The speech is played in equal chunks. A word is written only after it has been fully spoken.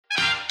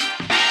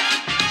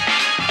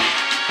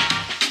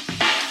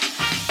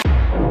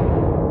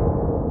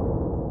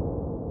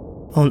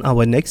On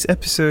our next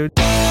episode,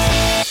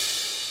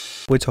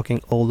 we're talking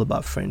all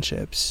about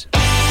friendships.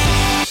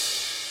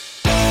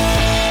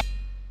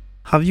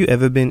 Have you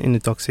ever been in a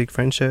toxic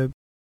friendship?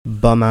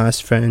 Bum-ass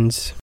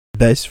friends?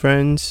 Best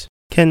friends?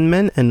 Can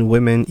men and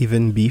women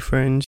even be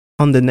friends?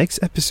 On the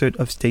next episode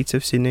of States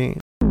of Cine,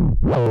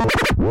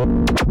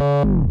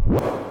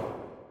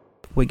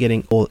 we're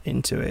getting all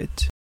into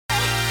it.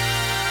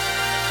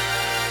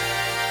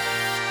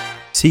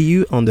 See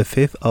you on the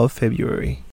 5th of February.